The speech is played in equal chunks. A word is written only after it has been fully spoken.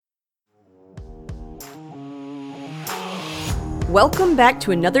Welcome back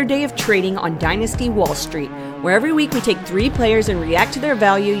to another day of trading on Dynasty Wall Street, where every week we take 3 players and react to their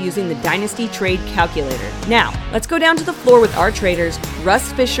value using the Dynasty Trade Calculator. Now, let's go down to the floor with our traders,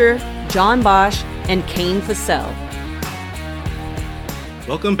 Russ Fisher, John Bosch, and Kane Fassell.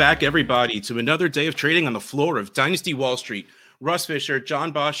 Welcome back, everybody, to another day of trading on the floor of Dynasty Wall Street. Russ Fisher,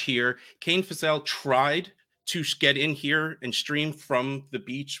 John Bosch here. Kane Fassell tried to get in here and stream from the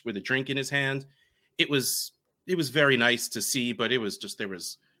beach with a drink in his hand. It was very nice to see, but it was just, there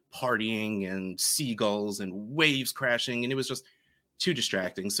was partying and seagulls and waves crashing, and it was just too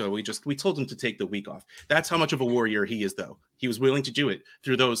distracting. So we told him to take the week off. That's how much of a warrior he is, though. He was willing to do it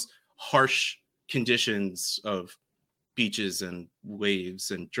through those harsh conditions of beaches and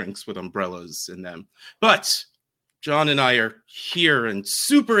waves and drinks with umbrellas in them. But John and I are here and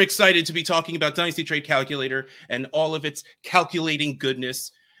super excited to be talking about Dynasty Trade Calculator and all of its calculating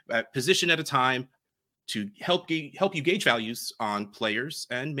goodness, position at a time, to help you gauge values on players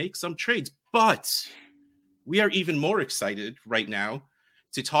and make some trades. But we are even more excited right now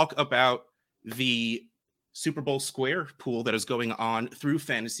to talk about the Super Bowl Square pool that is going on through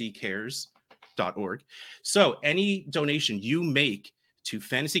fantasycares.org. So any donation you make to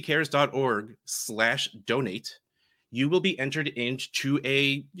fantasycares.org/donate, you will be entered into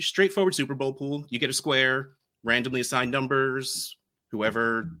a straightforward Super Bowl pool. You get a square, randomly assigned numbers.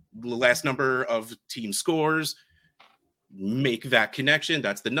 Whoever the last number of team scores, make that connection.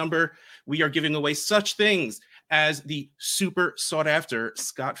 That's the number. We are giving away such things as the super sought after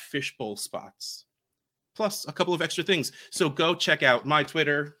Scott Fishbowl spots, plus a couple of extra things. So go check out my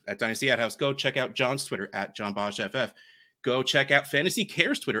Twitter at Dynasty House. Go check out John's Twitter at JohnBoschFF. Go check out Fantasy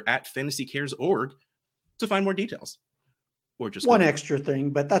Cares Twitter at FantasyCares.org to find more details. Or just one extra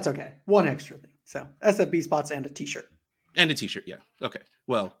thing, but that's okay. One extra thing. So SFB spots and a t-shirt. And a t-shirt, yeah. Okay.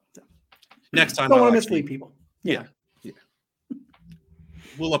 Well, next time. Don't want to mislead people. Yeah.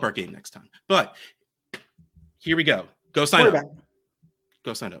 We'll up our game next time. But here we go. Go sign up.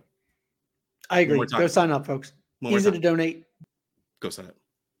 Go sign up. I agree. Go sign up, folks. Easy to donate. Go sign up.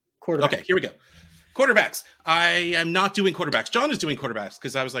 Quarterback. Okay, here we go. Quarterbacks. I am not doing quarterbacks. John is doing quarterbacks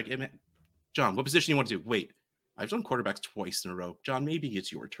because I was like, hey, man, John, what position do you want to do? Wait, I've done quarterbacks twice in a row. John, maybe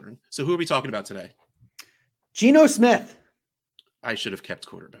it's your turn. So who are we talking about today? Geno Smith. I should have kept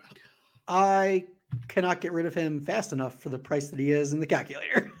quarterback. I cannot get rid of him fast enough for the price that he is in the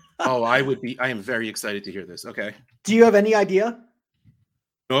calculator. I am very excited to hear this. Okay. Do you have any idea?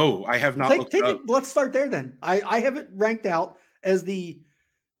 No, I have not. Let's start there then. I have it ranked out as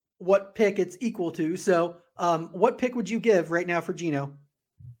what pick it's equal to. So what pick would you give right now for Geno?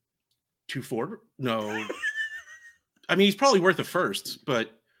 2-4? No. I mean, he's probably worth a first,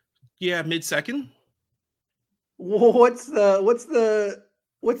 but yeah, mid-second. What's the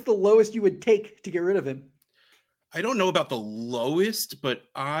lowest you would take to get rid of him? I don't know about the lowest, but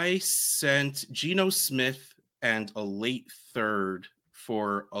I sent Geno Smith and a late third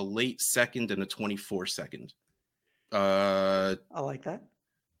for a late second and a 24 second. I like that.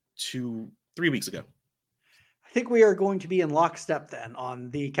 3 weeks ago. I think we are going to be in lockstep then on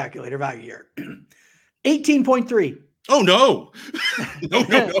the calculator value here. 18.3. Oh no. No.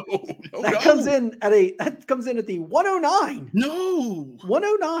 That comes in at the 109. No.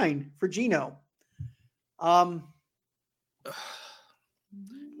 109 for Geno.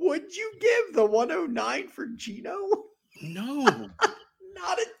 Would you give the 109 for Geno? No.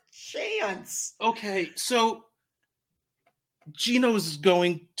 Not a chance. Okay, so Geno is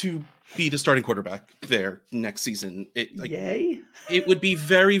going to be the starting quarterback there next season. Yay. It would be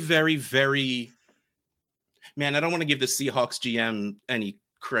very, very, very... Man, I don't want to give the Seahawks GM any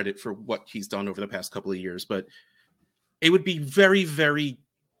credit for what he's done over the past couple of years, but it would be very, very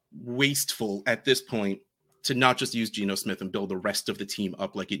wasteful at this point to not just use Geno Smith and build the rest of the team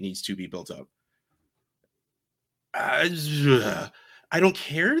up like it needs to be built up. I don't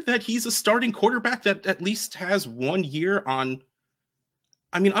care that he's a starting quarterback that at least has 1 year on.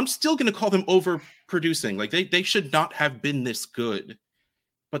 I mean, I'm still going to call them overproducing. Like they should not have been this good,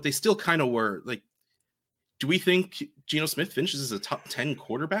 but they still kind of were. Like, do we think Geno Smith finishes as a top 10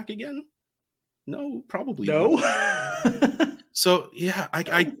 quarterback again? No, probably no. Not. So yeah,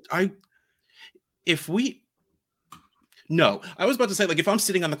 I was about to say, like, if I'm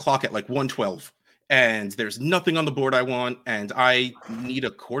sitting on the clock at like 112 and there's nothing on the board I want and I need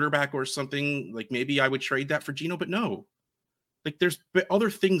a quarterback or something, like maybe I would trade that for Geno, but no. Like there's other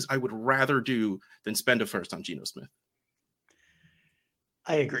things I would rather do than spend a first on Geno Smith.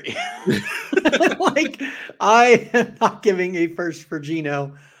 I agree. Like, I am not giving a first for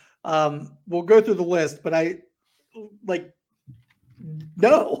Geno. We'll go through the list, but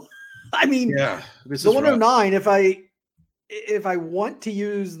no. I mean, yeah, the 109, rough. if I want to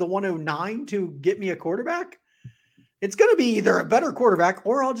use the 109 to get me a quarterback, it's going to be either a better quarterback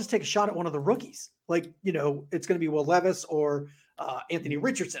or I'll just take a shot at one of the rookies. Like, it's going to be Will Levis or Anthony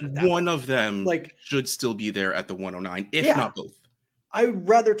Richardson. At that one point. of them should still be there at the 109, if not both. I would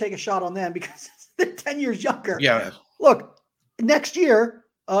rather take a shot on them because they're 10 years younger. Yeah. Look, next year,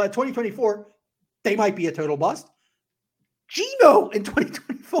 2024, they might be a total bust. Geno in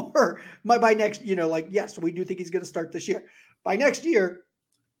 2024, by next, yes, we do think he's going to start this year. By next year,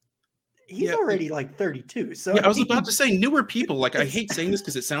 he's already like 32. So I was about to say newer people. Like, I hate saying this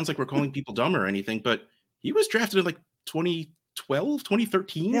because it sounds like we're calling people dumb or anything, but he was drafted in like 2012,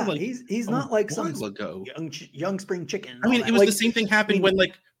 2013. Yeah, like he's not like some ago. Young spring chicken. I mean, it was the same thing happened when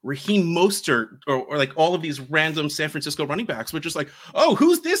like Raheem Mostert or like all of these random San Francisco running backs were just like, oh,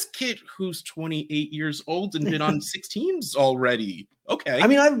 who's this kid who's 28 years old and been on 6 teams already? Okay. I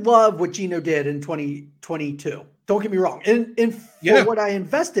mean, I love what Geno did in 2022. Don't get me wrong. And for what I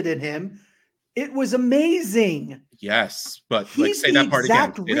invested in him, it was amazing. Yes, but he's say that part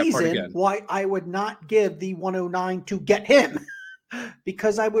again. Say that part again. Why I would not give the 109 to get him,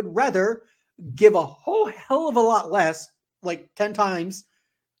 because I would rather give a whole hell of a lot less, like 10 times,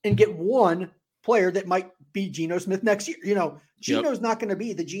 and get one player that might be Geno Smith next year. Geno's not going to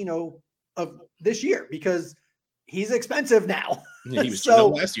be the Geno of this year because he's expensive now. Yeah, he was so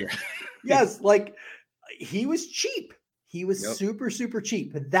last year. Yes, like he was cheap. He was super, super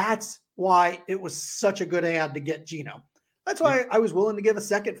cheap. That's why it was such a good ad to get Geno. That's why I was willing to give a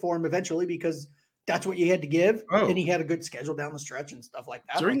second for him eventually, because that's what you had to give. Oh. And he had a good schedule down the stretch and stuff like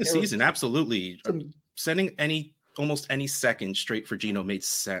that. During the season, absolutely. Sending almost any second straight for Geno made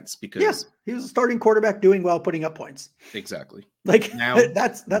sense because he was a starting quarterback doing well, putting up points. Exactly. Like now,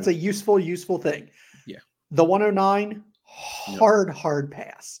 that's a useful thing. Yeah. The 109, hard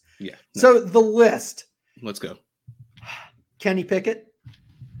pass. Yeah. No. So the list. Let's go. Kenny Pickett,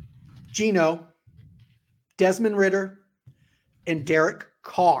 Geno, Desmond Ridder, and Derek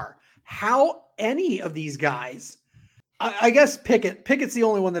Carr. How any of these guys, I guess Pickett's the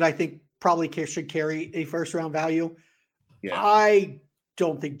only one that I think probably should carry a first round value. Yeah. I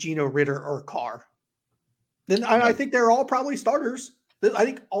don't think Geno, Ridder, or Carr. Then I think they're all probably starters. I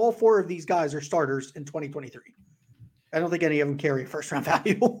think all 4 of these guys are starters in 2023. I don't think any of them carry a first round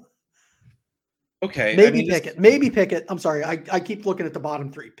value. Okay. Maybe Pickett. Maybe Pickett. I'm sorry. I keep looking at the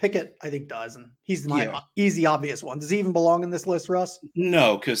bottom 3. Pickett, I think, does. And he's my easy, obvious one. Does he even belong in this list, Russ?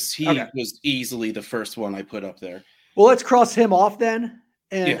 No, because he was easily the first one I put up there. Well, let's cross him off then.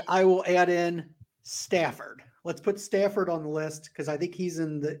 And I will add in Stafford. Let's put Stafford on the list because I think he's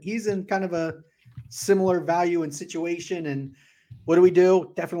in kind of a similar value and situation. And what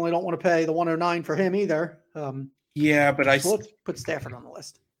do? Definitely don't want to pay the 109 for him either. But let's put Stafford on the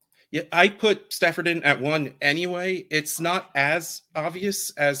list. Yeah, I put Stafford in at 1 anyway. It's not as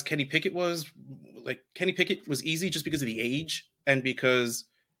obvious as Kenny Pickett was. Like, Kenny Pickett was easy just because of the age and because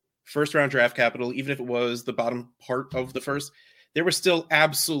first round draft capital, even if it was the bottom part of the first, there was still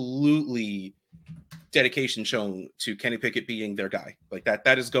absolutely dedication shown to Kenny Pickett being their guy. Like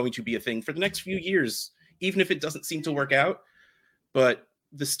that is going to be a thing for the next few years, even if it doesn't seem to work out. But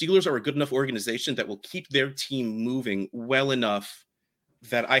the Steelers are a good enough organization that will keep their team moving well enough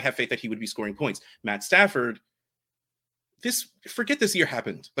that I have faith that he would be scoring points. Matt Stafford, forget this year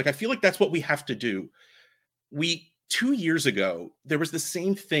happened. Like, I feel like that's what we have to do. 2 years ago, there was the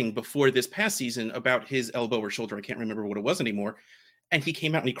same thing before this past season about his elbow or shoulder. I can't remember what it was anymore. And he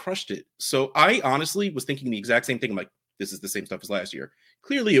came out and he crushed it. So I honestly was thinking the exact same thing. I'm like, this is the same stuff as last year.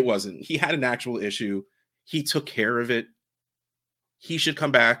 Clearly it wasn't. He had an actual issue. He took care of it. He should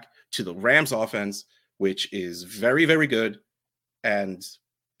come back to the Rams offense, which is very, very good, and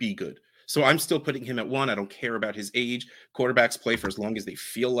be good. So I'm still putting him at 1. I don't care about his age. Quarterbacks play for as long as they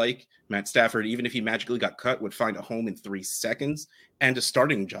feel like. Matt Stafford, even if he magically got cut, would find a home in 3 seconds and a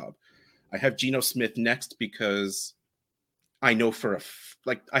starting job. I have Geno Smith next because I know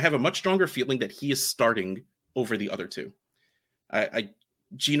I have a much stronger feeling that he is starting over the other 2.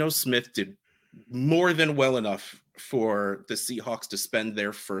 Geno Smith did more than well enough for the Seahawks to spend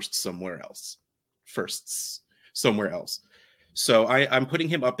their firsts somewhere else. So I'm putting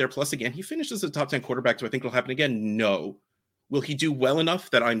him up there. Plus, again, he finished as a top 10 quarterback. Do I think it'll happen again? No. Will he do well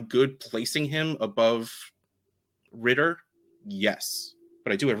enough that I'm good placing him above Ridder? Yes.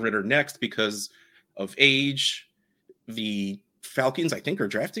 But I do have Ridder next because of age. The Falcons, I think, are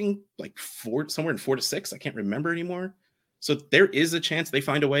drafting like somewhere in 4 to 6. I can't remember anymore. So there is a chance they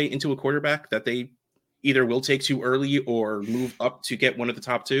find a way into a quarterback that they either will take too early or move up to get one of the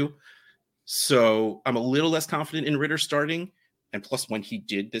top 2. So I'm a little less confident in Ridder starting. And plus, when he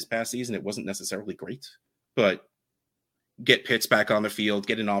did this past season, it wasn't necessarily great. But get Pitts back on the field,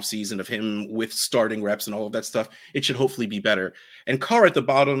 get an off season of him with starting reps and all of that stuff, it should hopefully be better. And Carr at the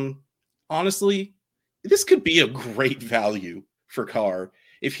bottom, honestly, this could be a great value for Carr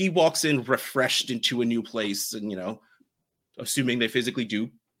if he walks in refreshed into a new place and, assuming they physically do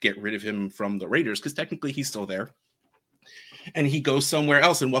get rid of him from the Raiders, because technically he's still there, and he goes somewhere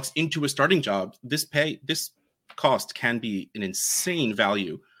else and walks into a starting job, this cost can be an insane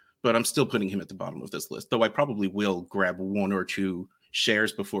value. But I'm still putting him at the bottom of this list, though I probably will grab 1 or 2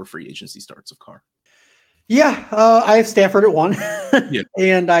 shares before free agency starts of Carr. Yeah, I have Stafford at 1. Yeah.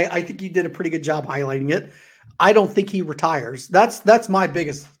 And I think you did a pretty good job highlighting it. I don't think he retires. That's my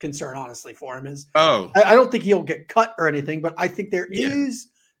biggest concern, honestly, for him is I don't think he'll get cut or anything, but I think there is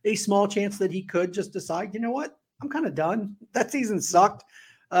a small chance that he could just decide, you know what, I'm kind of done. That season sucked.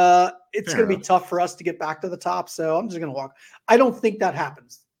 It's going to be tough for us to get back to the top, so I'm just going to walk. I don't think that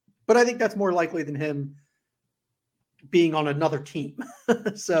happens. But I think that's more likely than him being on another team.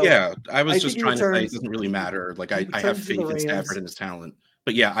 So yeah, I was just trying to say it doesn't really matter. Like I have faith in Stafford and his talent.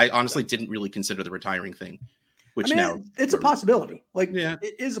 But yeah, I honestly didn't really consider the retiring thing. Which now it's a possibility.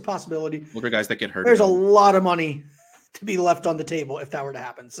 It is a possibility. Look at guys that get hurt. There's a lot of money to be left on the table if that were to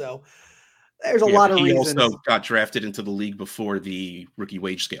happen. So there's a lot of reasons. He also got drafted into the league before the rookie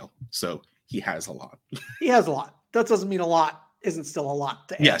wage scale. So he has a lot. He has a lot. That doesn't mean a lot isn't still a lot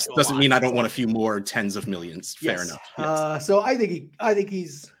to add. Yes, doesn't mean I don't want a few more tens of millions. Yes. Fair enough. Yes. So I think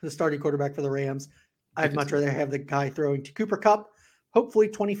he's the starting quarterback for the Rams. I'd much rather have the guy throwing to Cooper Kupp, hopefully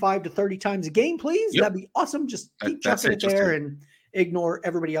 25 to 30 times a game, please. Yep. That'd be awesome. Just keep chucking it there and ignore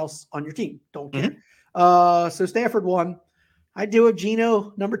everybody else on your team. Don't care. So Stafford 1. I do have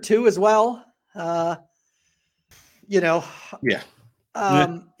Geno number 2 as well. He's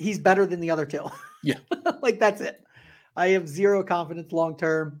better than the other 2. Yeah. That's it. I have zero confidence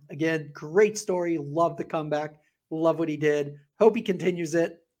long-term. Again, great story. Love the comeback. Love what he did. Hope he continues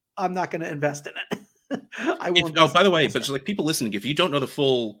it. I'm not going to invest in it. I won't. By the way, but just people listening, if you don't know the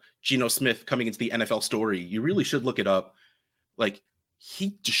full Geno Smith coming into the NFL story, you really should look it up.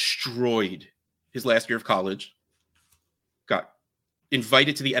 He destroyed his last year of college, got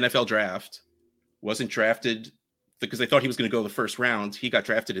invited to the NFL draft, wasn't drafted because they thought he was going to go the first round. He got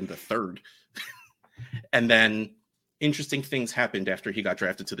drafted in the 3rd. And then interesting things happened after he got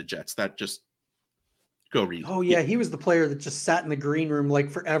drafted to the Jets. That just go read. Oh yeah, he was the player that just sat in the green room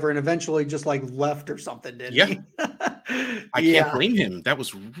forever and eventually just left or something, didn't he? I can't blame him. That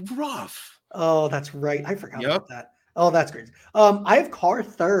was rough. Oh, that's right. I forgot about that. Oh, that's great. I have Carr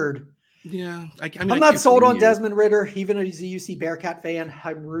 3rd. Yeah, I'm not sold on Desmond Ridder, even though he's a UC Bearcat fan.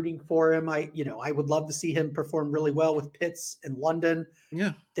 I'm rooting for him. I would love to see him perform really well with Pitts in London.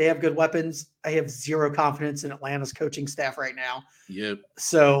 Yeah, they have good weapons. I have zero confidence in Atlanta's coaching staff right now. Yep.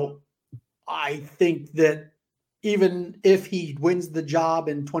 So I think that even if he wins the job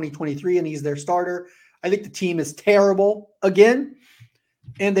in 2023 and he's their starter, I think the team is terrible again,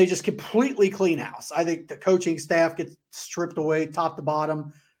 and they just completely clean house. I think the coaching staff gets stripped away top to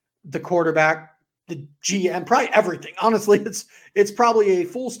bottom. The quarterback, the GM, probably everything. Honestly, it's probably a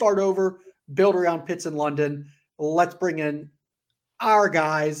full start over, build around Pitts in London. Let's bring in our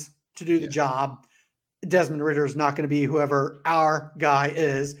guys to do the job. Desmond Ridder is not going to be whoever our guy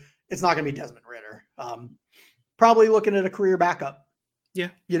is. It's not going to be Desmond Ridder. Probably looking at a career backup. Yeah.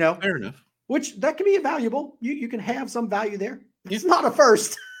 Fair enough. Which that can be valuable. You can have some value there. It's not a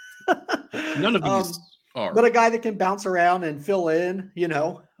first. None of these are. But a guy that can bounce around and fill in,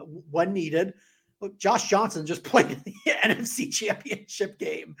 when needed. Look, Josh Johnson just played in the NFC Championship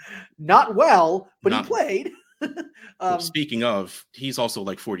game. Not well, but he played. Speaking of, he's also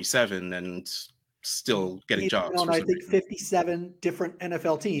 47 and still getting jobs. On, I think 57 different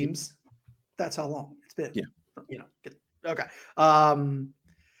NFL teams. That's how long it's been. Yeah. Okay.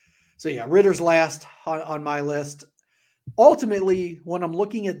 So yeah, Ritter's last on my list. Ultimately, when I'm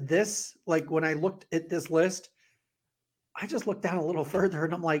looking at this, when I looked at this list, I just looked down a little further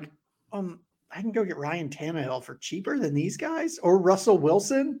and I'm like, I can go get Ryan Tannehill for cheaper than these guys or Russell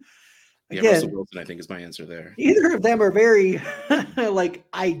Wilson. Again, Russell Wilson, I think, is my answer there. Either of them are very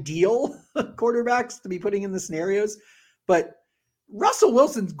ideal quarterbacks to be putting in the scenarios, but Russell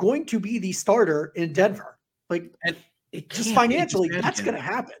Wilson's going to be the starter in Denver. And just financially, that's going to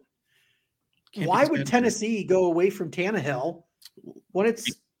happen. Why would Tennessee go away from Tannehill when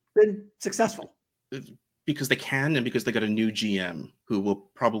it's been successful? Because they can, and because they got a new GM who will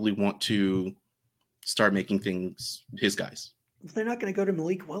probably want to start making things his guys. They're not going to go to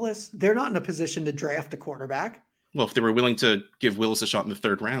Malik Willis. They're not in a position to draft a quarterback. Well, if they were willing to give Willis a shot in the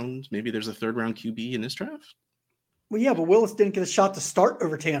 3rd round, maybe there's a 3rd round QB in this draft. Well, yeah, but Willis didn't get a shot to start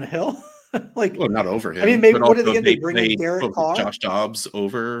over Tannehill. Like, well, not over him. I mean, maybe but what are they also going to bring in they Derek put Carr? Josh Dobbs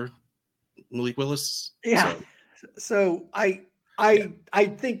over Malik Willis. Yeah. So I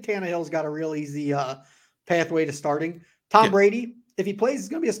think Tannehill's got a real easy pathway to starting. Tom Brady, if he plays, he's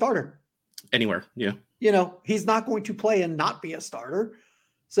going to be a starter anywhere. Yeah. You know, he's not going to play and not be a starter.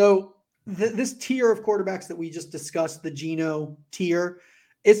 So this tier of quarterbacks that we just discussed, the Geno tier,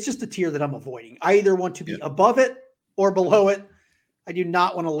 it's just a tier that I'm avoiding. I either want to be above it or below it. I do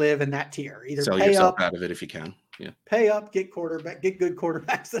not want to live in that tier. Either sell pay yourself up, out of it if you can. Yeah. Pay up, get good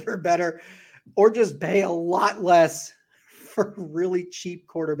quarterbacks that are better, or just pay a lot less for really cheap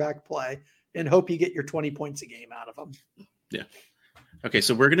quarterback play and hope you get your 20 points a game out of them. Yeah. Okay,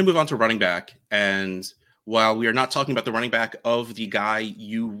 so we're going to move on to running back. And while we are not talking about the running back of the guy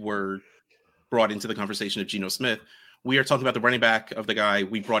you were brought into the conversation of Geno Smith, we are talking about the running back of the guy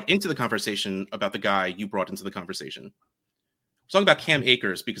we brought into the conversation about the guy you brought into the conversation. I'm talking about Cam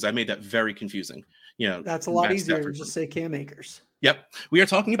Akers because I made that very confusing. You know, that's a lot easier to just say Cam Akers. Yep. We are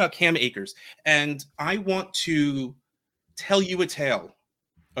talking about Cam Akers. And I want to tell you a tale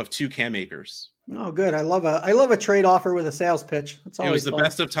of two Cam Akers. Oh, good. I love a trade offer with a sales pitch. That's always It was the fun.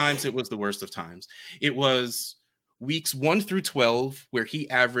 best of times. It was the worst of times. It was weeks 1 through 12, where he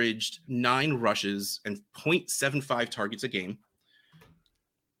averaged 9 rushes and 0.75 targets a game.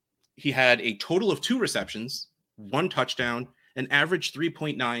 He had a total of 2 receptions, 1 touchdown, and averaged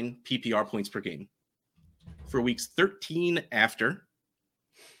 3.9 PPR points per game. For weeks 13 after,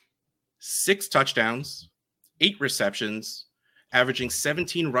 6 touchdowns, 8 receptions, averaging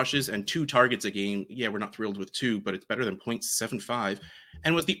 17 rushes and 2 targets a game. Yeah, we're not thrilled with 2, but it's better than 0.75.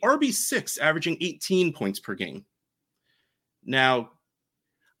 And was the RB6, averaging 18 points per game. Now,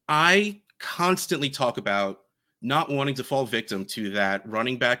 I constantly talk about not wanting to fall victim to that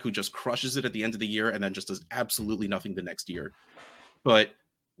running back who just crushes it at the end of the year and then just does absolutely nothing the next year. But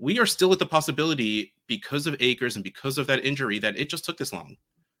we are still at the possibility, because of Akers and because of that injury, that it just took this long.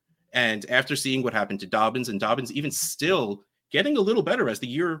 And after seeing what happened to Dobbins, and Dobbins even still getting a little better as the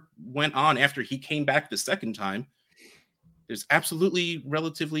year went on after he came back the second time, there's absolutely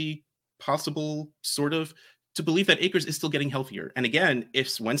relatively possible sort of to believe that Akers is still getting healthier. And again,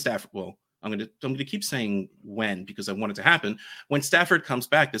 when Stafford, well, I'm going to keep saying when, because I want it to happen. When Stafford comes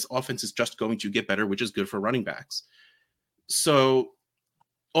back, this offense is just going to get better, which is good for running backs. So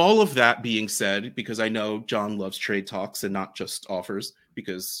all of that being said, because I know John loves trade talks and not just offers,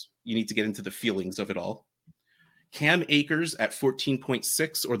 because you need to get into the feelings of it all. Cam Akers at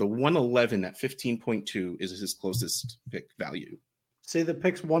 14.6 or the 111 at 15.2 is his closest pick value. Say the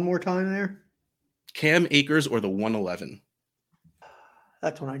picks one more time there. Cam Akers or the 111.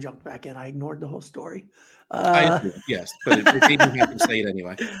 That's when I jumped back in. I ignored the whole story. Yes, but it didn't have to say it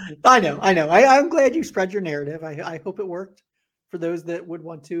anyway. I know. I'm glad you spread your narrative. I hope it worked for those that would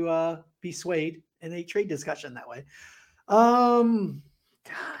want to be swayed in a trade discussion that way.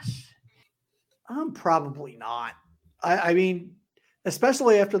 Gosh, I'm probably not. I mean,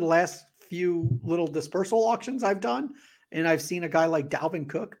 especially after the last few little dispersal auctions I've done, and I've seen a guy like Dalvin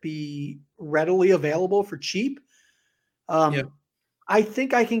Cook be readily available for cheap. I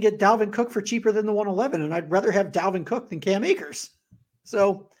think I can get Dalvin Cook for cheaper than the 111, and I'd rather have Dalvin Cook than Cam Akers.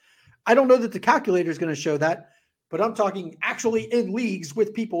 So I don't know that the calculator is going to show that, but I'm talking actually in leagues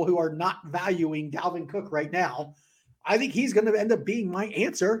with people who are not valuing Dalvin Cook right now. I think he's going to end up being my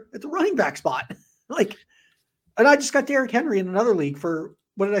answer at the running back spot. And I just got Derrick Henry in another league for,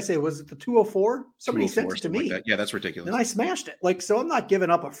 what did I say? Was it the 204? Somebody sent it to me. Like yeah, that's ridiculous. And I smashed it. So I'm not giving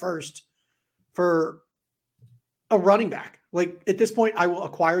up a first for a running back. At this point, I will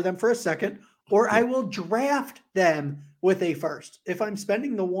acquire them for a second, or I will draft them with a first. If I'm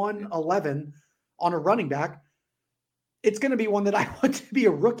spending the 111 on a running back, it's going to be one that I want to be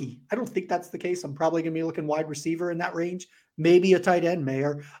a rookie. I don't think that's the case. I'm probably going to be looking wide receiver in that range, maybe a tight end,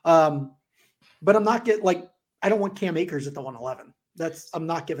 Mayer. But I'm not I don't want Cam Akers at the 111. I'm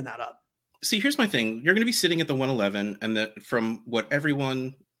not giving that up. See, here's my thing. You're going to be sitting at the 111, and that from what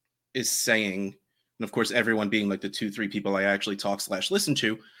everyone is saying, and of course, everyone being like the 2-3 people I actually talk/listen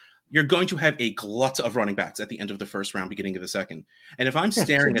to, you're going to have a glut of running backs at the end of the first round, beginning of the second. And if I'm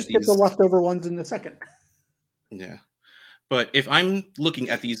staring at these, the leftover ones in the second. Yeah. But if I'm looking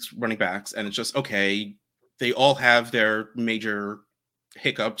at these running backs and it's just, okay, they all have their major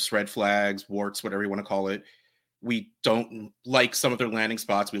hiccups, red flags, warts, whatever you want to call it. We don't like some of their landing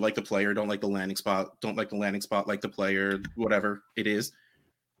spots. We like the player, don't like the landing spot, don't like the landing spot, like the player, whatever it is.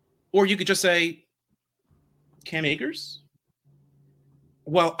 Or you could just say, Cam Akers?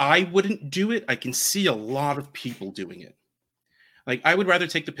 Well, I wouldn't do it. I can see a lot of people doing it. I would rather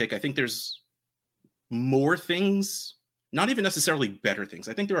take the pick. I think there's more things not even necessarily better things.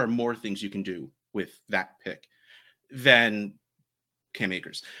 I think there are more things you can do with that pick than Cam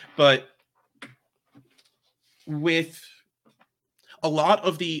Akers. But with a lot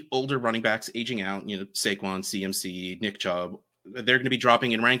of the older running backs aging out, Saquon, CMC, Nick Chubb, they're going to be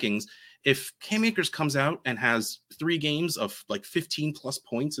dropping in rankings. If Cam Akers comes out and has 3 games of like 15 plus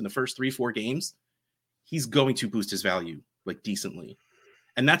points in the first 3-4 games, he's going to boost his value like decently.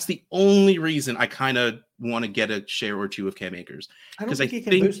 And that's the only reason I kind of want to get a share or two of Cam Akers. I don't think he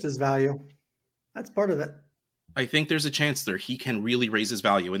can boost his value. That's part of it. I think there's a chance there he can really raise his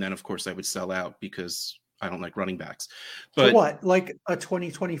value. And then, of course, I would sell out because I don't like running backs. But for what? Like a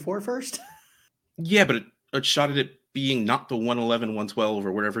 2024 first? Yeah, but a shot at it being not the 111, 112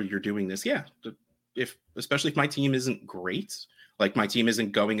 or wherever you're doing this. Yeah. Especially if my team isn't great, like my team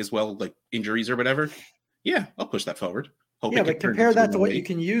isn't going as well, like injuries or whatever. Yeah, I'll push that forward. Yeah, but compare that to what you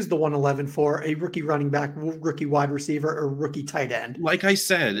can use the 111 for: a rookie running back, rookie wide receiver, or rookie tight end. Like I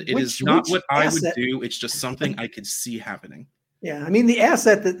said, it is not what I would do. It's just something I could see happening. Yeah, I mean, the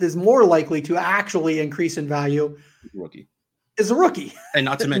asset that is more likely to actually increase in value is a rookie. And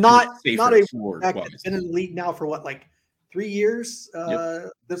not to mention not a back that's been in the league now for what, like 3 years? Yep.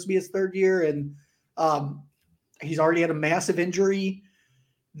 This will be his 3rd year, and he's already had a massive injury.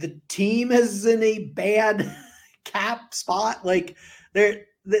 The team is in a bad cap spot. Like they're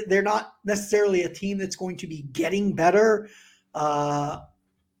not necessarily a team that's going to be getting better.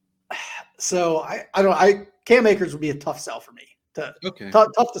 So Cam Akers would be a tough sell for me.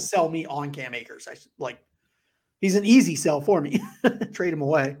 Tough to sell me on Cam Akers. He's an easy sell for me. Trade him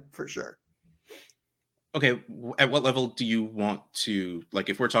away for sure. Okay, at what level do you want to, like,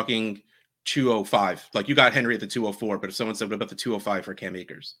 if we're talking 205, like you got Henry at the 204, but if someone said what about the 205 for Cam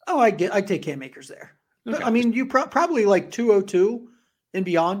Akers? Oh, I'd take Cam Akers there. Okay. I mean, you probably like 202 and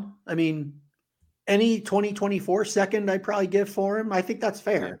beyond. I mean, any 2024 second I'd probably give for him. I think that's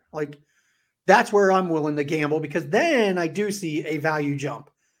fair. Yeah. Like that's where I'm willing to gamble, because then I do see a value jump,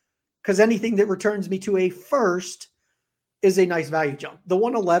 because anything that returns me to a first is a nice value jump. The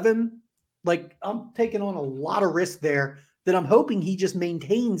 111, like I'm taking on a lot of risk there that I'm hoping he just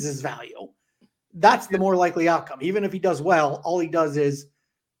maintains his value. That's the more likely outcome. Even if he does well, all he does is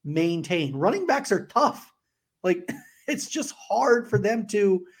maintain. Running backs are tough. Like it's just hard for them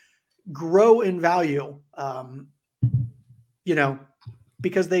to grow in value.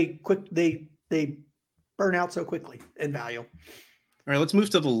 Because they burn out so quickly in value. All right, let's move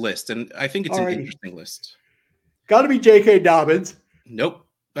to the list. And I think it's an interesting list. Got to be J.K. Dobbins. Nope.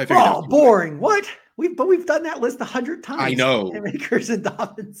 Boring. What? We've done that list 100 times. I know. Akers and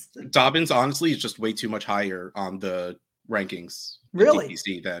Dobbins. Dobbins, honestly, is just way too much higher on the rankings. Really?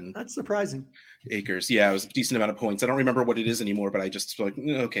 DPC than that's surprising. Akers. Yeah, it was a decent amount of points. I don't remember what it is anymore, but I just like,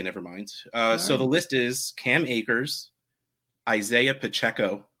 okay, never mind. So the list is Cam Akers, Isaiah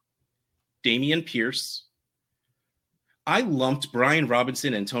Pacheco, Dameon Pierce. I lumped Brian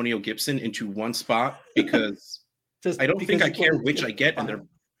Robinson, Antonio Gibson into one spot because I don't think I care which I get, and they're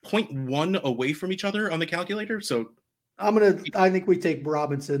 0.1 away from each other on the calculator. So I think we take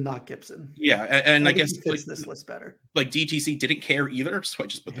Robinson, not Gibson. Yeah, and I guess fits this list better. Like DTC didn't care either, so I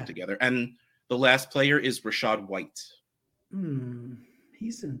just put them together. And the last player is Rachaad White.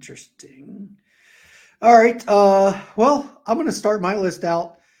 He's interesting. All right. Well, I'm going to start my list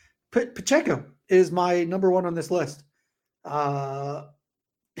out. Pacheco is my number 1 on this list. Best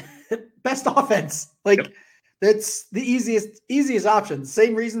offense. That's the easiest option.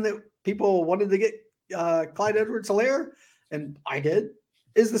 Same reason that people wanted to get Clyde Edwards-Helaire, and I did,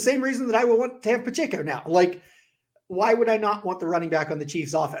 is the same reason that I will want to have Pacheco now. Like, why would I not want the running back on the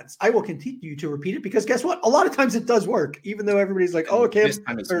Chiefs offense? I will continue to repeat it because guess what? A lot of times it does work, even though everybody's like, oh, okay,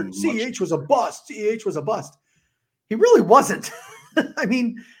 CEH was a bust. CEH was a bust. He really wasn't. I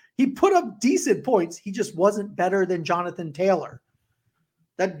mean, he put up decent points. He just wasn't better than Jonathan Taylor.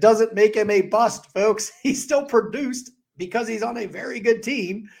 That doesn't make him a bust, folks. He still produced because he's on a very good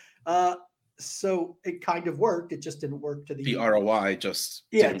team. So it kind of worked. It just didn't work to the ROI. Just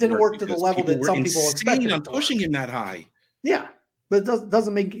it didn't work to the level that some people expected. On pushing him that high. Yeah, but it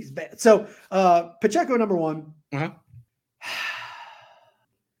doesn't make he's bad. So Pacheco number 1.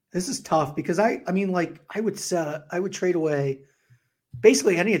 This is tough because I would trade away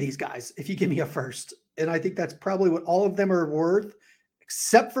basically any of these guys if you give me a first, and I think that's probably what all of them are worth,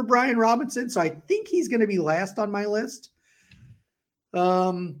 except for Brian Robinson. So I think he's going to be last on my list.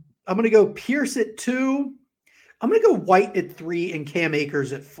 I'm going to go Pierce at 2. I'm going to go White at 3 and Cam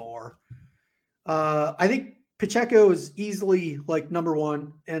Akers at 4. I think Pacheco is easily like number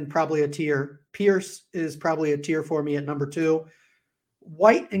 1 and probably a tier. Pierce is probably a tier for me at number 2.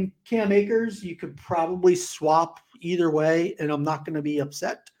 White and Cam Akers, you could probably swap either way, and I'm not going to be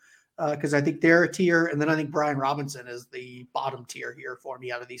upset because I think they're a tier, and then I think Brian Robinson is the bottom tier here for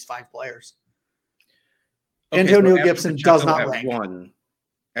me out of these 5 players. Okay, Antonio so Gibson Pacheco does not at rank. 1.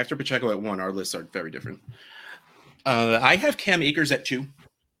 After Pacheco at 1, our lists are very different. I have Cam Akers at 2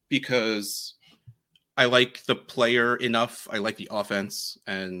 because I like the player enough. I like the offense,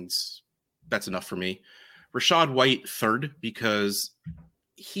 and that's enough for me. Rachaad White 3rd because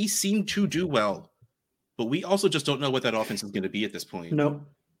he seemed to do well, but we also just don't know what that offense is going to be at this point. No.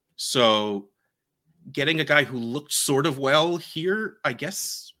 So getting a guy who looked sort of well here, I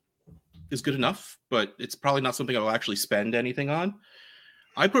guess, is good enough, but it's probably not something I'll actually spend anything on.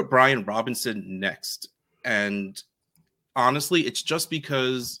 I put Brian Robinson next, and honestly, it's just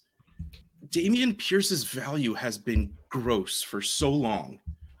because Dameon Pierce's value has been gross for so long.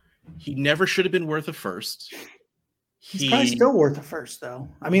 He never should have been worth a first. He's probably still worth a first, though.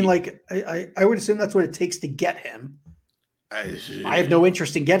 I mean, I would assume that's what it takes to get him. I have no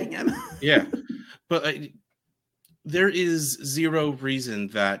interest in getting him. Yeah, but there is zero reason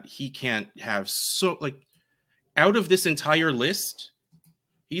that he can't have out of this entire list,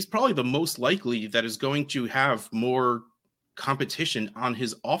 he's probably the most likely that is going to have more competition on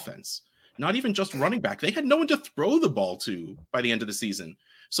his offense. Not even just running back. They had no one to throw the ball to by the end of the season.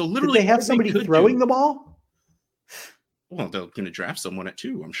 So literally, did they have somebody throwing the ball? Well, they're going to draft someone at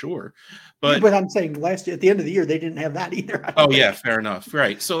 2, I'm sure. But I'm saying last year, at the end of the year, they didn't have that either. Yeah, fair enough.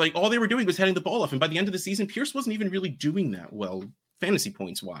 Right. So all they were doing was heading the ball off. And by the end of the season, Pierce wasn't even really doing that well, fantasy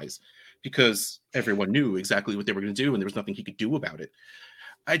points wise, because everyone knew exactly what they were going to do, and there was nothing he could do about it.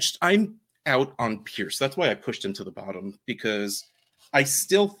 I'm out on Pierce. That's why I pushed him to the bottom, because I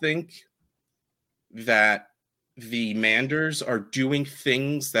still think that the Manders are doing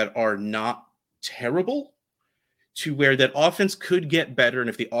things that are not terrible, to where that offense could get better. And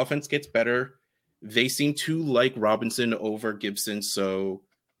if the offense gets better, they seem to like Robinson over Gibson. So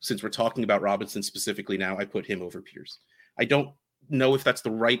since we're talking about Robinson specifically now, I put him over Pierce. I don't know if that's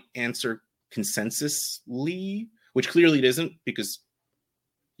the right answer consensusly, which clearly it isn't, because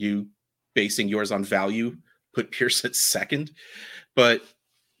you, basing yours on value, put Pierce at 2nd. But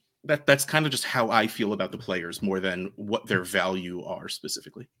that's kind of just how I feel about the players more than what their value are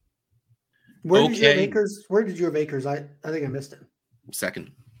specifically. Where did you have Akers? Where did you have Akers? I think I missed him. 2nd.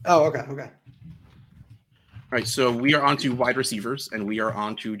 Oh, okay. All right, so we are on to wide receivers, and we are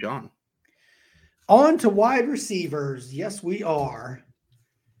on to John. On to wide receivers. Yes, we are.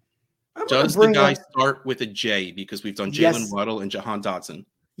 Does the guy start with a J? Because we've done Jalen Waddle and Jahan Dotson.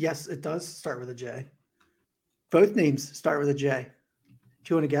 Yes, it does start with a J. Both names start with a J.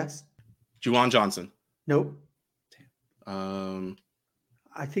 Do you want to guess? Juwan Johnson. Nope.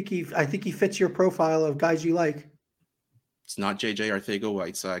 I think he fits your profile of guys you like. It's not JJ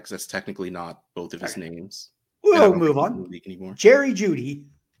Arcega-Whiteside, because that's technically not both of his names. We'll move on. Jerry Jeudy.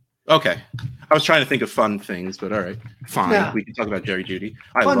 Okay. I was trying to think of fun things, but all right. Fine. Yeah. We can talk about Jerry Jeudy.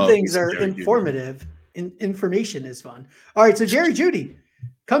 Fun things are informative. Information is fun. All right, so Jerry Jeudy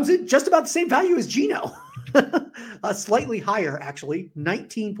comes in just about the same value as Geno. Slightly higher, actually,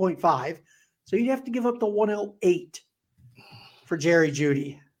 19.5. So you'd have to give up the 108 for Jerry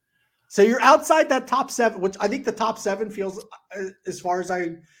Jeudy. So you're outside that top 7, which I think the top 7 feels, as far as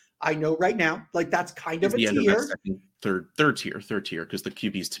I know right now, like that's kind of a tier. Third tier, because the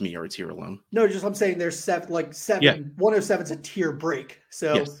QBs to me are a tier alone. No, I'm saying there's 7. 107 is a tier break.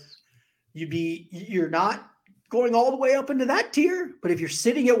 So yes. You're not going all the way up into that tier, but if you're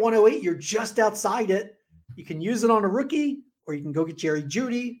sitting at 108, you're just outside it. You can use it on a rookie, or you can go get Jerry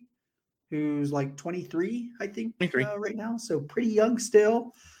Jeudy, who's like 23, I think, right now. So pretty young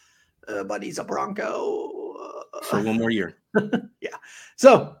still, but he's a Bronco. For one more year. Yeah.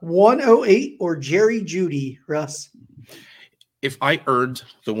 So 108 or Jerry Jeudy, Russ? If I earned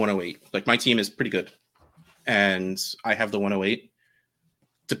the 108, like my team is pretty good, and I have the 108,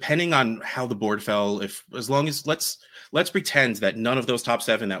 depending on how the board fell, as long as let's pretend that none of those top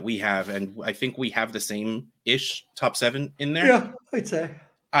 7 that we have, and I think we have the same-ish top 7 in there. Yeah, I'd say.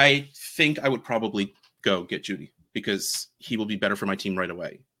 I think I would probably go get Jeudy, because he will be better for my team right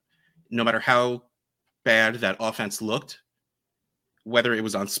away. No matter how bad that offense looked, whether it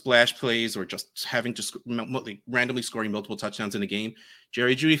was on splash plays or just having to randomly scoring multiple touchdowns in a game,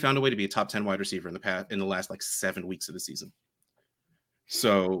 Jerry Jeudy found a way to be a top 10 wide receiver in the last 7 weeks of the season.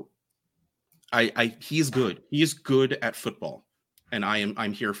 So he is good. He is good at football. And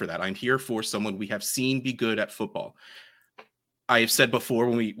I'm here for that. I'm here for someone we have seen be good at football. I have said before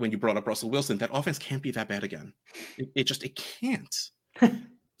when you brought up Russell Wilson, that offense can't be that bad again. It can't.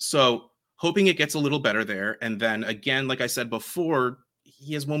 So hoping it gets a little better there. And then again, like I said before,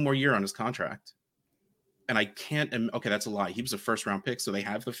 he has one more year on his contract. And I can't. Okay, that's a lie. He was a first-round pick, so they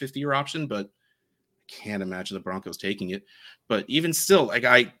have the 50-year option, but I can't imagine the Broncos taking it. But even still,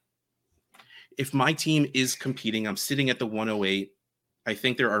 like if my team is competing, I'm sitting at the 108. I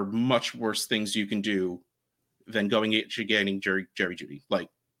think there are much worse things you can do than going and getting Jerry Jeudy. Like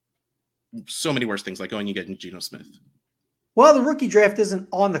so many worse things, like going and getting Geno Smith. Well, the rookie draft isn't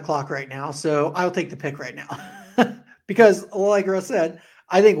on the clock right now, so I'll take the pick right now. Because, like Russ said,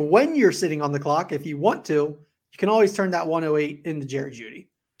 I think when you're sitting on the clock, if you want to, you can always turn that 108 into Jerry Jeudy.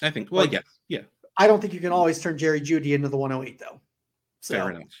 I think, well, like, yeah. I don't think you can always turn Jerry Jeudy into the 108, though. So, fair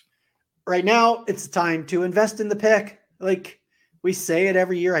enough. Right now, it's time to invest in the pick. Like we say it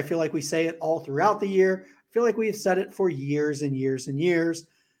every year. I feel like we say it all throughout the year. I feel like we have said it for years and years and years.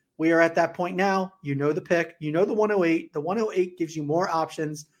 We are at that point now. You know the pick. You know the 108. The 108 gives you more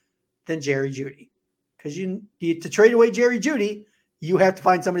options than Jerry Jeudy. Because you to trade away Jerry Jeudy, you have to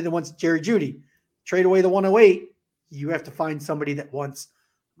find somebody that wants Jerry Jeudy. Trade away the 108, you have to find somebody that wants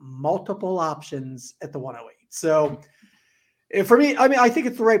multiple options at the 108. So for me, I mean, I think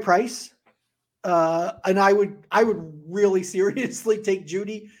it's the right price. And I would really seriously take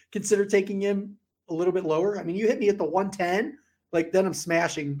Jeudy, consider taking him a little bit lower. I mean, you hit me at the 110, like then I'm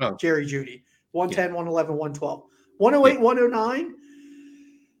smashing Jerry Jeudy. 110, 111, 112. 108, 109.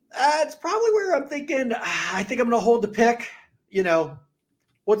 It's probably where I'm thinking, I think I'm going to hold the pick. You know,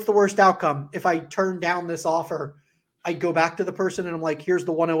 what's the worst outcome? If I turn down this offer, I go back to the person and I'm like, here's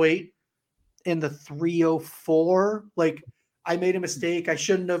the 108 and the 304. Like, I made a mistake. I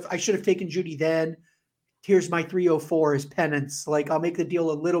should have taken Jeudy then. Here's my 304 as penance. Like, I'll make the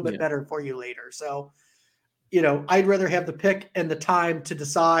deal a little bit better for you later. So, you know, I'd rather have the pick and the time to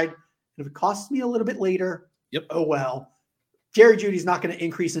decide. If it costs me a little bit later, oh well. Jerry Jeudy's not going to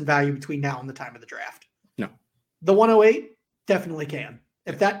increase in value between now and the time of the draft. No. The 108 definitely can.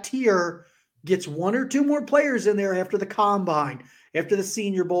 If that tier gets one or two more players in there after the combine, after the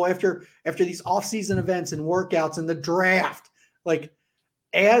Senior Bowl, after these offseason events and workouts and the draft, like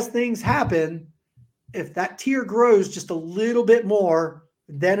as things happen, if that tier grows just a little bit more,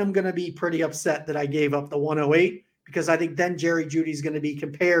 then I'm going to be pretty upset that I gave up the 108 because I think then Jerry Jeudy's going to be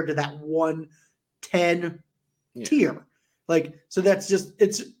compared to that 110 tier. Like, so that's just,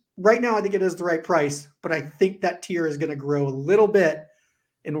 it's right now, I think it is the right price, but I think that tier is going to grow a little bit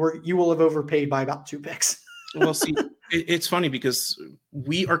and you will have overpaid by about 2 picks. Well, see, it's funny because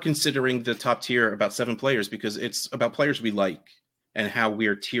we are considering the top tier about 7 players because it's about players we like and how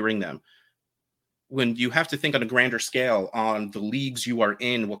we're tiering them. When you have to think on a grander scale on the leagues you are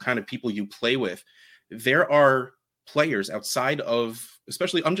in, what kind of people you play with, there are players outside of,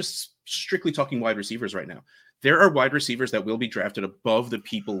 especially, I'm just strictly talking wide receivers right now. There are wide receivers that will be drafted above the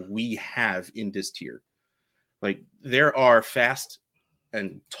people we have in this tier. Like there are fast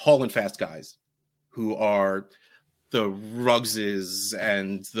and tall and fast guys who are the Ruggses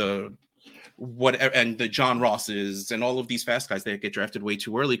and the whatever and the John Rosses and all of these fast guys that get drafted way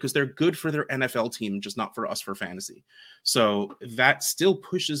too early because they're good for their NFL team, just not for us for fantasy. So that still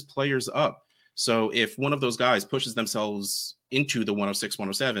pushes players up. So if one of those guys pushes themselves into the 106,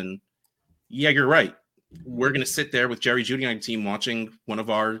 107, yeah, you're right. We're going to sit there with Jerry Jeudy on the team watching one of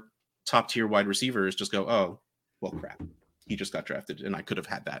our top tier wide receivers just go, oh, well, crap. He just got drafted and I could have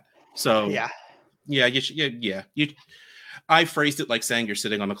had that. So I phrased it like saying you're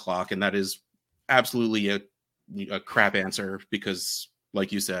sitting on the clock, and that is absolutely a crap answer because,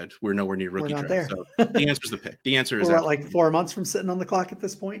 like you said, we're nowhere near rookie draft. There. So the answer is the pick. The answer is we're like 4 months from sitting on the clock at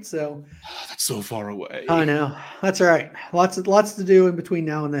this point. So that's so far away. I know. That's all right. Lots to do in between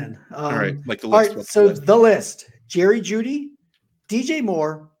now and then. All right, like the list. All right, so the list: Jerry Jeudy, DJ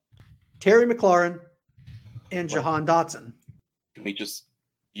Moore, Terry McLaurin, and Jahan Dotson. Can we just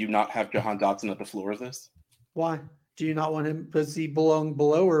not have Jahan Dotson at the floor of this? Why? Do you not want him? Does he belong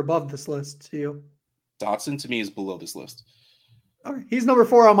below or above this list to you? Dotson to me is below this list. Okay. He's number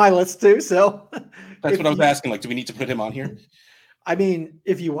 4 on my list too. So that's what I was asking. Like, do we need to put him on here? I mean,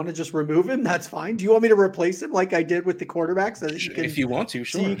 if you want to just remove him, that's fine. Do you want me to replace him like I did with the quarterbacks? So that you can, if you want to,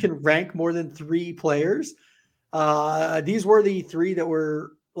 sure. So you can rank more than 3 players. These were the 3 that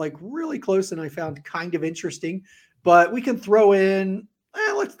were like really close and I found kind of interesting. But we can throw in.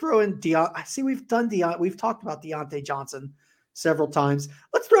 Let's throw in Deion. I see we've talked about Deontay Johnson several times.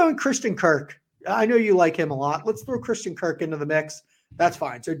 Let's throw in Christian Kirk. I know you like him a lot. Let's throw Christian Kirk into the mix. That's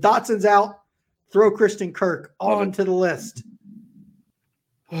fine. So Dotson's out. Throw Christian Kirk onto the list.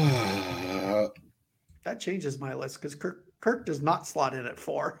 That changes my list because Kirk does not slot in at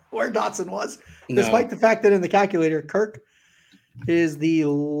 4 where Dotson was. No. Despite the fact that in the calculator, Kirk is the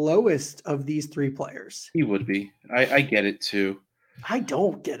lowest of these 3 players. He would be. I get it too. I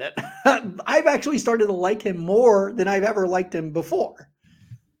don't get it. I've actually started to like him more than I've ever liked him before.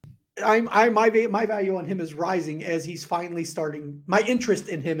 My value on him is rising as he's finally starting. My interest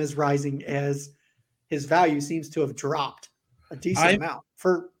in him is rising as his value seems to have dropped a decent amount.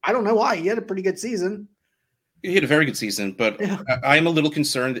 I don't know why. He had a pretty good season. He had a very good season, but yeah. I'm a little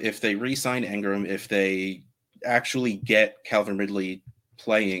concerned if they re-sign Engram, if they actually get Calvin Ridley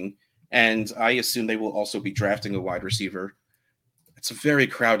playing, and I assume they will also be drafting a wide receiver. It's a very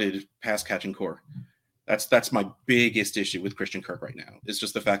crowded pass-catching core. That's my biggest issue with Christian Kirk right now. It's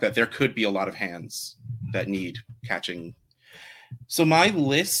just the fact that there could be a lot of hands that need catching. So my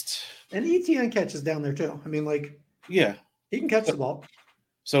list... And ETN catches down there too. I mean, yeah, he can catch the ball.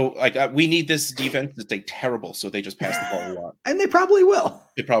 So we need this defense to stay terrible, so they just pass the ball a lot. And they probably will.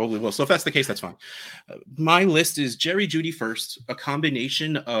 It probably will. So if that's the case, that's fine. My list is Jerry Jeudy first, a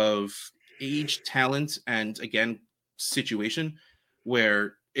combination of age, talent, and, again, situation,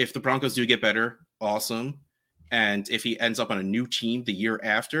 where if the Broncos do get better, awesome. And if he ends up on a new team the year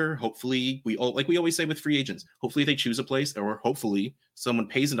after, hopefully, like we always say with free agents, hopefully they choose a place, or hopefully someone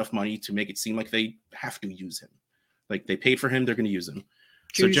pays enough money to make it seem like they have to use him. Like they paid for him, they're going to use him.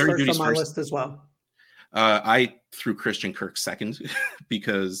 So Jerry Jeudy's on my list as well. I threw Christian Kirk second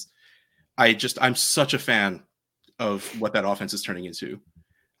because I'm such a fan of what that offense is turning into.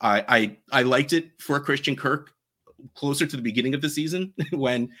 I liked it for Christian Kirk closer to the beginning of the season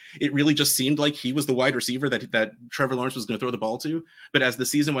when it really just seemed like he was the wide receiver that Trevor Lawrence was going to throw the ball to. But as the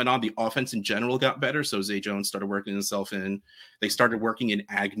season went on, the offense in general got better. So Zay Jones started working himself in. They started working in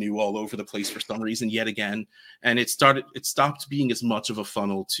Agnew all over the place for some reason yet again. And it stopped being as much of a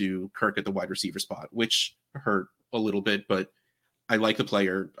funnel to Kirk at the wide receiver spot, which hurt a little bit, but I like the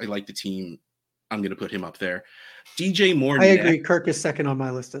player. I like the team. I'm going to put him up there. DJ Moore. I agree. Kirk is second on my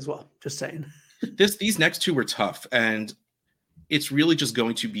list as well. Just saying. These next two were tough, and it's really just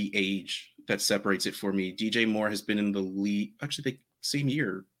going to be age that separates it for me. DJ Moore has been in the league, actually, the same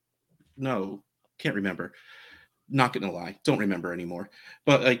year. No, can't remember. Not gonna lie, don't remember anymore.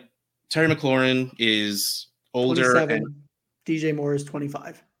 But like Terry McLaurin is older. And DJ Moore is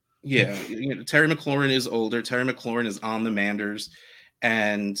 25. Yeah, Terry McLaurin is older. Terry McLaurin is on the Manders,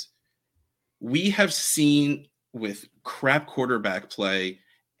 and we have seen with crap quarterback play.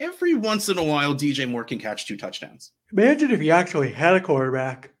 Every once in a while, DJ Moore can catch 2 touchdowns. Imagine if he actually had a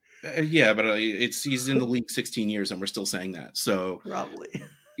quarterback. Yeah, but he's in the league 16 years, and we're still saying that. So probably.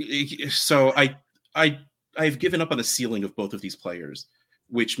 So I've given up on the ceiling of both of these players,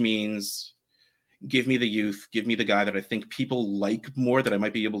 which means give me the youth, give me the guy that I think people like more, that I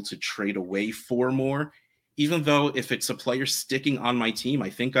might be able to trade away for more. Even though if it's a player sticking on my team,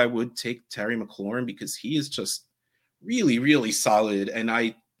 I think I would take Terry McLaurin because he is just really, really solid.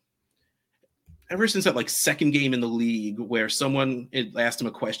 And ever since that second game in the league where someone asked him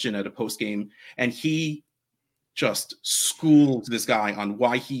a question at a post game and he just schooled this guy on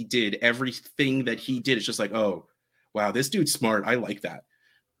why he did everything that he did. It's just like, oh, wow, this dude's smart. I like that.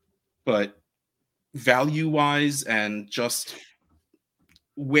 But value wise and just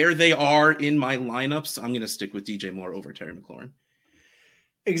where they are in my lineups, I'm going to stick with DJ Moore over Terry McLaurin.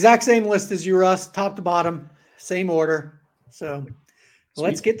 Exact same list as you, Russ, top to bottom, same order. So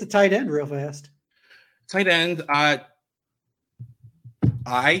let's get to tight end real fast. Tight end, I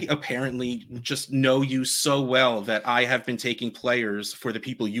apparently just know you so well that I have been taking players for the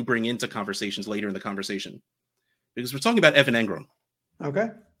people you bring into conversations later in the conversation. Because we're talking about Evan Engram. Okay.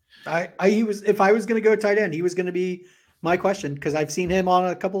 If I was going to go tight end, he was going to be my question because I've seen him on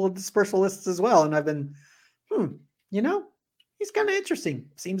a couple of dispersal lists as well. And I've been, he's kind of interesting.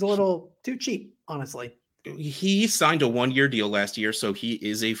 Seems a little too cheap, honestly. He signed a 1-year deal last year, so he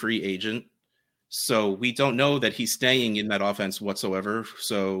is a free agent. So we don't know that he's staying in that offense whatsoever.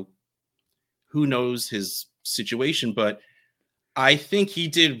 So who knows his situation, but I think he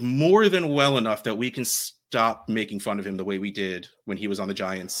did more than well enough that we can stop making fun of him the way we did when he was on the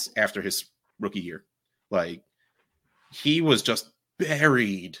Giants after his rookie year. He was just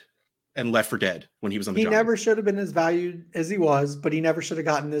buried and left for dead when he was on the Giants. He never should have been as valued as he was, but he never should have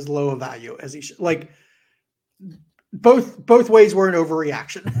gotten as low a value as he should. Both ways were an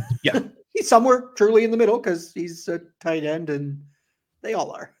overreaction. Yeah. He's somewhere truly in the middle because he's a tight end and they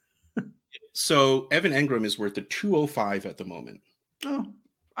all are. So Evan Engram is worth a 205 at the moment. Oh,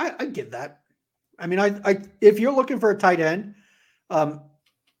 I give that. I mean, if you're looking for a tight end,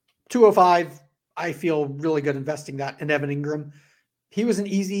 205, I feel really good investing that in Evan Engram. He was an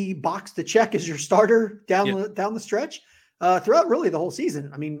easy box to check as your starter down the stretch throughout really the whole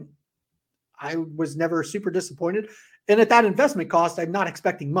season. I mean, I was never super disappointed. And at that investment cost, I'm not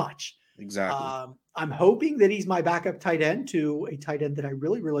expecting much. Exactly. I'm hoping that he's my backup tight end to a tight end that I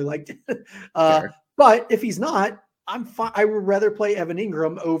really, really liked. Fair. But if he's not, I'm fine. I would rather play Evan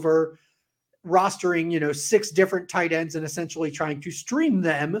Ingram over rostering, 6 different tight ends and essentially trying to stream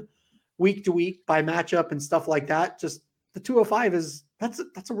them week to week by matchup and stuff like that. Just the 205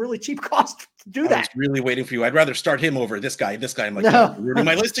 that's a really cheap cost to do that. I was really waiting for you. I'd rather start him over this guy. I'm like, no, ruining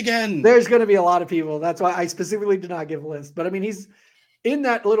my list again. There's going to be a lot of people. That's why I specifically did not give a list. But I mean, he's in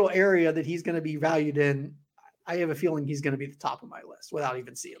that little area that he's going to be valued in. I have a feeling he's going to be the top of my list without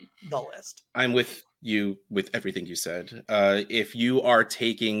even seeing the list. I'm with you with everything you said. If you are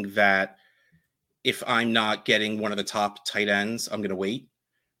taking that, if I'm not getting one of the top tight ends, I'm going to wait.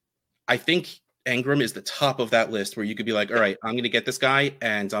 I think Ingram is the top of that list where you could be like, all right, I'm going to get this guy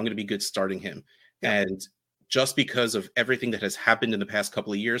and I'm going to be good starting him. Yeah. And just because of everything that has happened in the past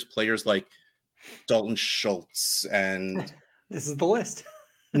couple of years, players like Dalton Schultz and... This is the list.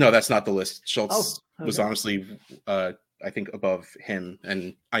 No, that's not the list. Schultz was honestly, I think, above him.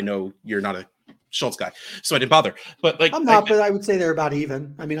 And I know you're not a Schultz guy, so I didn't bother. But like, I'm not, but I would say they're about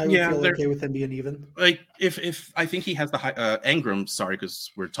even. I mean, I would feel okay with them being even. Like, if I think he has the high Ingram, sorry,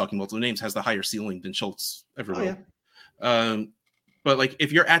 because we're talking multiple names, has the higher ceiling than Schultz ever will. Yeah. But like,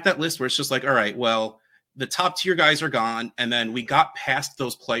 if you're at that list where it's just like, all right, well, the top tier guys are gone, and then we got past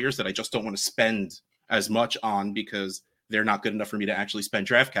those players that I just don't want to spend as much on because they're not good enough for me to actually spend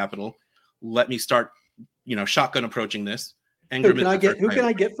draft capital. Let me start, shotgun approaching this. Who can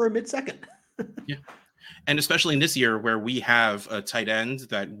I get for a mid-second? Yeah. And especially in this year where we have a tight end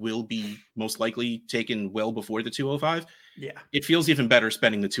that will be most likely taken well before the 205. Yeah. It feels even better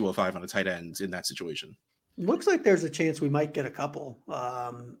spending the 205 on a tight end in that situation. Looks like there's a chance we might get a couple.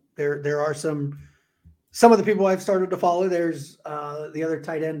 There are some of the people I've started to follow. There's the other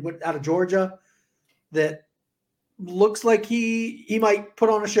tight end out of Georgia that looks like he might put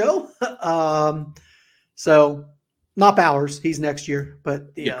on a show. So not Bowers, he's next year,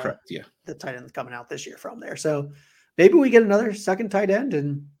 but the tight end's coming out this year from there. So maybe we get another second tight end,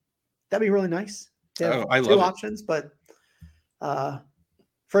 and that'd be really nice. I love 2 options, but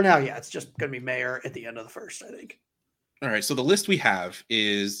for now, it's just going to be Mayer at the end of the first, I think. All right, so the list we have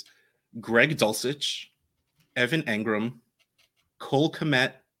is Greg Dulcich, Evan Ingram, Cole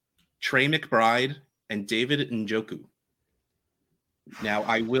Kmet, Trey McBride, and David Njoku. Now,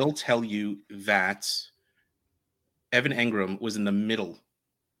 I will tell you that Evan Ingram was in the middle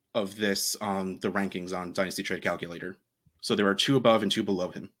of this on the rankings on Dynasty Trade Calculator. So there are 2 above and 2 below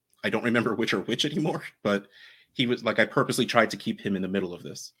him. I don't remember which are which anymore, but he was like, I purposely tried to keep him in the middle of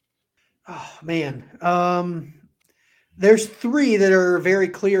this. Oh, man. There's 3 that are very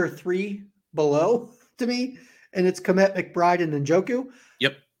clear 3 below to me, and it's Kmet, McBride, and Njoku.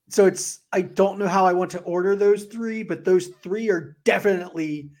 Yep. So I don't know how I want to order those 3, but those 3 are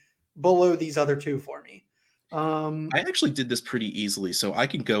definitely below these other 2 for me. I actually did this pretty easily, so I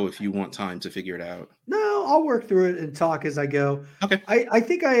can go if you want time to figure it out. No, I'll work through it and talk as I go. Okay. I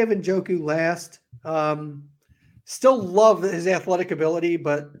think I have Njoku last. Still love his athletic ability,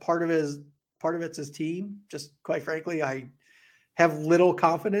 but part of it's his team. Just quite frankly, I have little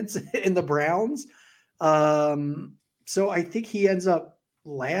confidence in the Browns. So I think he ends up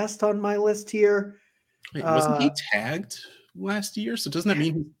last on my list here. Wait, wasn't he tagged last year? So doesn't that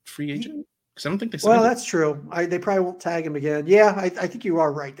mean he's free agent? Because I don't think they signed that's true. They probably won't tag him again. Yeah, I think you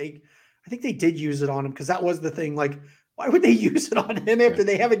are right. I think they did use it on him because that was the thing. Like, why would they use it on him after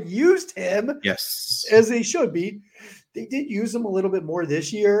they haven't used him? Yes, as they should be. They did use him a little bit more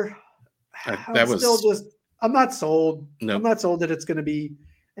this year. I'm not sold. No. I'm not sold that it's going to be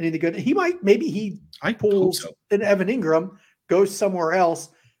anything good. He maybe pulls an Evan Ingram, goes somewhere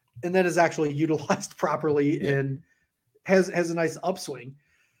else, and then is actually utilized properly and has a nice upswing.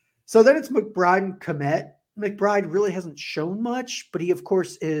 So then it's McBride and Kmet. McBride really hasn't shown much, but he, of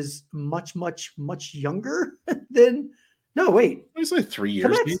course, is much, much, much younger than. No, wait. He's like 3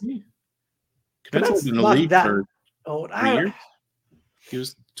 years, maybe. Kmet's in the league for 3 years. He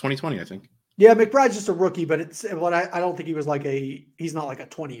was 2020, I think. Yeah, McBride's just a rookie, but I don't think he was he's not like a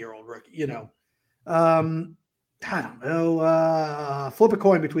 20-year-old rookie, I don't know. Flip a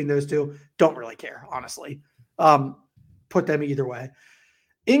coin between those 2. Don't really care, honestly. Put them either way.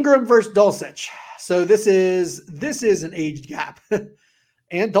 Ingram versus Dulcich. So this is an age gap.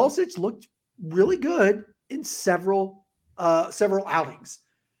 And Dulcich looked really good in several outings.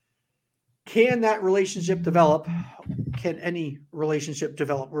 Can that relationship develop? Can any relationship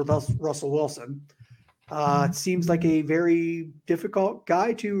develop with Russell Wilson? It seems like a very difficult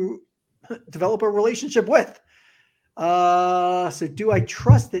guy to develop a relationship with. So do I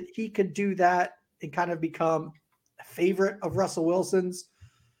trust that he could do that and kind of become a favorite of Russell Wilson's?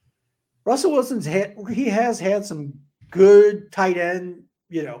 Russell Wilson's he has had some good tight end,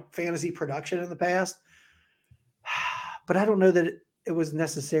 fantasy production in the past, but I don't know that it was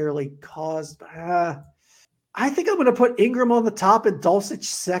necessarily caused. I think I'm going to put Ingram on the top and Dulcich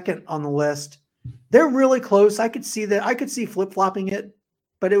second on the list. They're really close. I could see that. I could see flip-flopping it,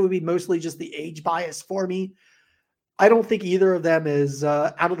 but it would be mostly just the age bias for me. I don't think either of them is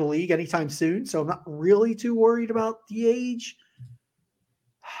out of the league anytime soon, so I'm not really too worried about the age.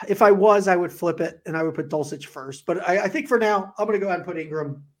 If I was, I would flip it, and I would put Dulcich first. But I think for now, I'm going to go ahead and put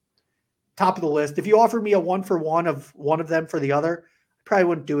Ingram top of the list. If you offered me a 1-for-1 of one of them for the other, I probably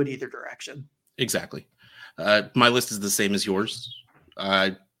wouldn't do it either direction. Exactly. My list is the same as yours.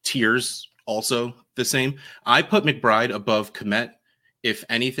 Tiers also the same. I put McBride above Kmet, if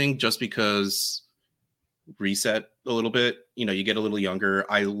anything, just because reset a little bit. You get a little younger.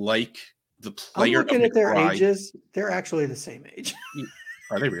 I like the player. I'm looking at their ages. They're actually the same age.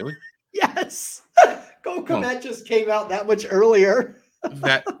 Are they really? Yes. Go Kmet just came out that much earlier.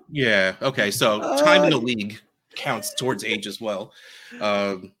 Yeah. Okay. So time in the league counts towards age as well.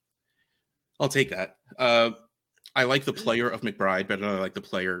 I'll take that. I like the player of McBride better than I like the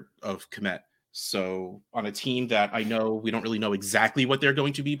player of Kmet. So on a team that I know we don't really know exactly what they're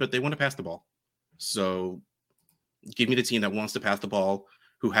going to be, but they want to pass the ball. So give me the team that wants to pass the ball,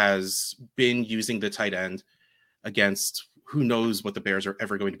 who has been using the tight end against who knows what the Bears are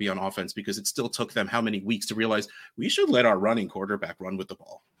ever going to be on offense, because it still took them how many weeks to realize we should let our running quarterback run with the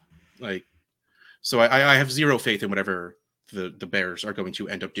ball. So I have zero faith in whatever the Bears are going to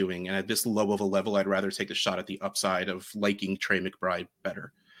end up doing. And at this low of a level, I'd rather take a shot at the upside of liking Trey McBride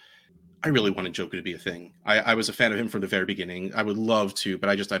better. I really wanted Njoku to be a thing. I was a fan of him from the very beginning. I would love to, but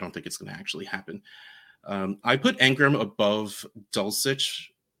I don't think it's going to actually happen. I put Ingram above Dulcich.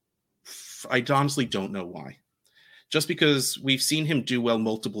 I honestly don't know why. Just because we've seen him do well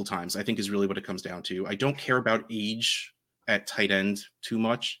multiple times, I think is really what it comes down to. I don't care about age at tight end too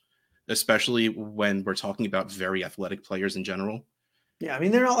much, especially when we're talking about very athletic players in general. Yeah, I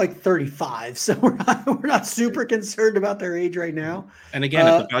mean, they're not like 35, so we're not super concerned about their age right now. And again,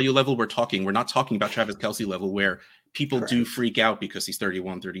 at the value level we're not talking about Travis Kelce level where people do freak out because he's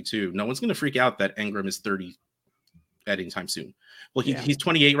 31, 32. No one's going to freak out that Ingram is 30 at any time soon. Well, he's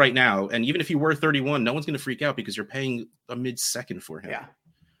 28 right now, and even if he were 31, no one's going to freak out because you're paying a mid-second for him. Yeah.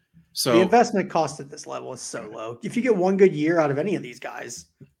 So the investment cost at this level is so low. If you get one good year out of any of these guys,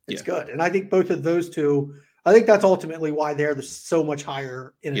 it's good. And I think both of those two, I think that's ultimately why they're so much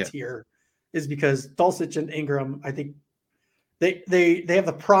higher in a tier, is because Dulcich and Ingram, I think they have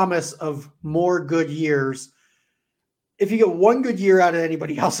the promise of more good years. If you get one good year out of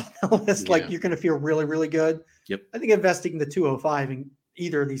anybody else on the list, you're going to feel really, really good. Yep. I think investing the 205 in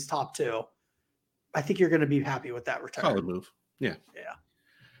either of these top two, I think you're going to be happy with that return. Solid move. Yeah. Yeah.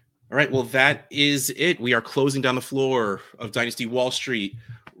 All right. Well, that is it. We are closing down the floor of Dynasty Wall Street.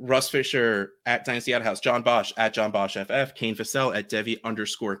 Russ Fisher at Dynasty Outhouse, John Bosch at John Bosch FF, Kane Fassell at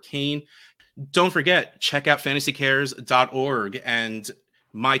Devi_Kane. Don't forget, check out fantasycares.org and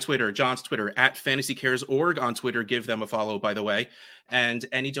my Twitter, John's Twitter, at fantasycares.org on Twitter. Give them a follow, by the way. And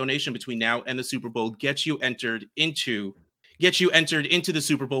any donation between now and the Super Bowl gets you entered into the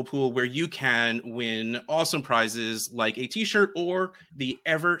Super Bowl pool, where you can win awesome prizes like a t-shirt or the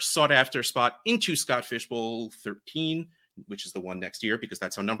ever sought after spot into Scott Fish Bowl 13, which is the one next year, because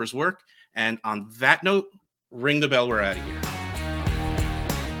that's how numbers work. And on that note, ring the bell. We're out of here.